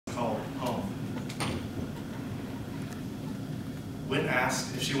When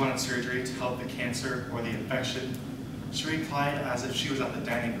asked if she wanted surgery to help the cancer or the infection, she replied as if she was at the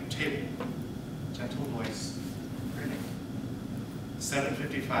dining room table. Gentle voice, grinning.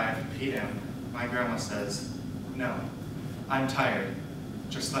 7:55 p.m., my grandma says, "No, I'm tired.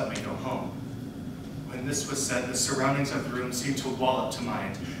 Just let me go home." When this was said, the surroundings of the room seemed to wall up to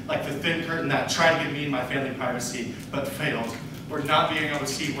mind, like the thin curtain that tried to give me and my family privacy, but failed, or not being able to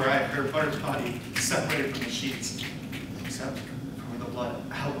see where I had her buttered body separated from the sheets, except for the blood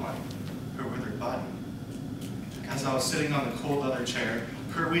outlined her withered body. As I was sitting on the cold leather chair,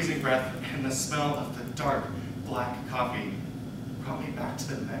 her wheezing breath and the smell of the dark, black coffee brought me back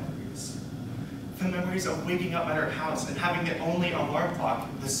to the memories. The memories of waking up at her house and having the only alarm clock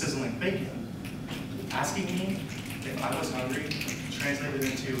the sizzling bacon. Asking me if I was hungry translated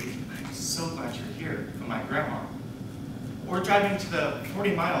into, "I'm so glad you're here," from my grandma. Or driving to the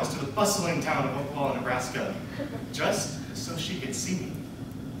 40 miles to the bustling town of Ogallala, Nebraska, just so she could see me.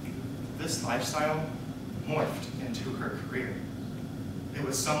 This lifestyle morphed into her career. It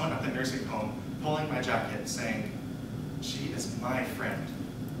was someone at the nursing home pulling my jacket saying, "She is my friend.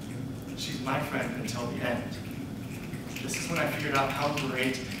 She's my friend until the end." This is when I figured out how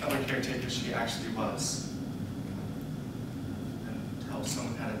great of a caretaker she actually was. Until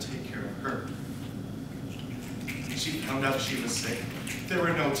someone had to take care of her. She found out she was sick. There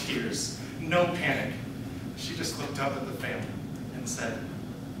were no tears, no panic. She just looked up at the family and said,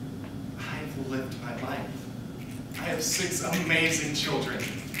 "I've lived my life. I have 6 amazing children,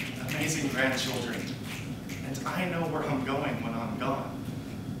 amazing grandchildren, and I know where I'm going when I'm gone."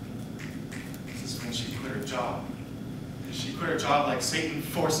 This is when she quit her job. She quit her job like Satan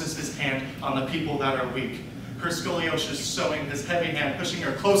forces his hand on the people that are weak. Her scoliosis showing his heavy hand pushing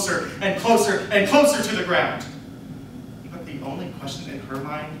her closer and closer and closer to the ground. But the only question in her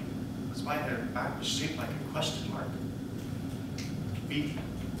mind was why her back was shaped like a question mark. Beep,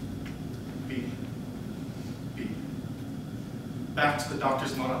 beep, beep. Back to the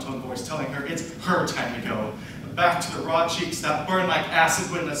doctor's monotone voice telling her it's her time to go. Back to the raw cheeks that burn like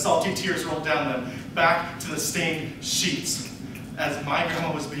acid when the salty tears rolled down them. Back to the stained sheets. As my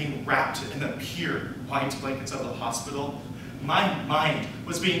grandma was being wrapped in the pure white blankets of the hospital, my mind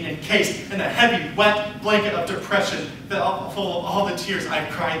was being encased in a heavy, wet blanket of depression full of all the tears I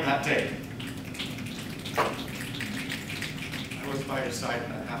cried that day. I was by her side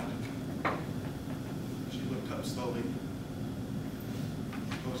when that happened. She looked up slowly,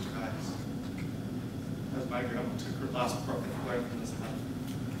 closed her eyes, as my grandma took her last broken breath in this life.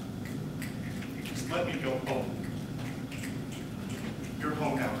 "Just let me go home.